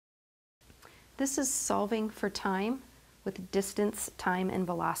This is solving for time with distance, time, and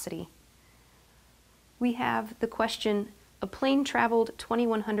velocity. We have the question, a plane traveled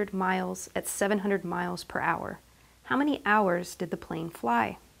 2,100 miles at 700 miles per hour. How many hours did the plane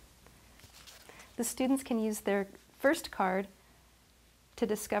fly? The students can use their first card to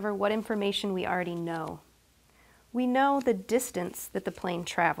discover what information we already know. We know the distance that the plane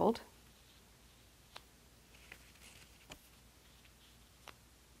traveled.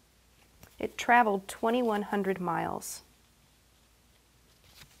 It traveled 2,100 miles.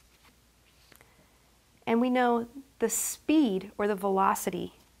 And we know the speed or the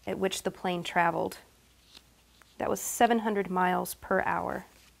velocity at which the plane traveled. That was 700 miles per hour.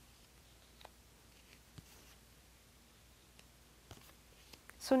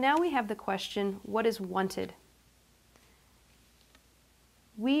 So now we have the question, what is wanted?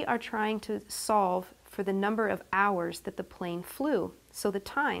 We are trying to solve for the number of hours that the plane flew, so the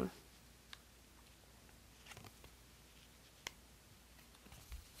time.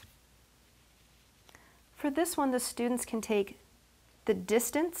 For this one, the students can take the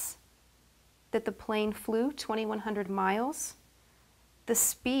distance that the plane flew, 2,100 miles, the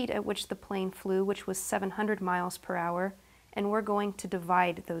speed at which the plane flew, which was 700 miles per hour, and we're going to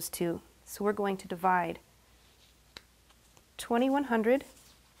divide those two. So we're going to divide 2,100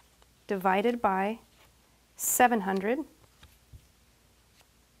 divided by 700,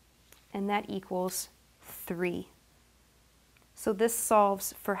 and that equals 3. So this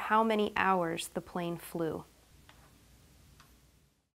solves for how many hours the plane flew.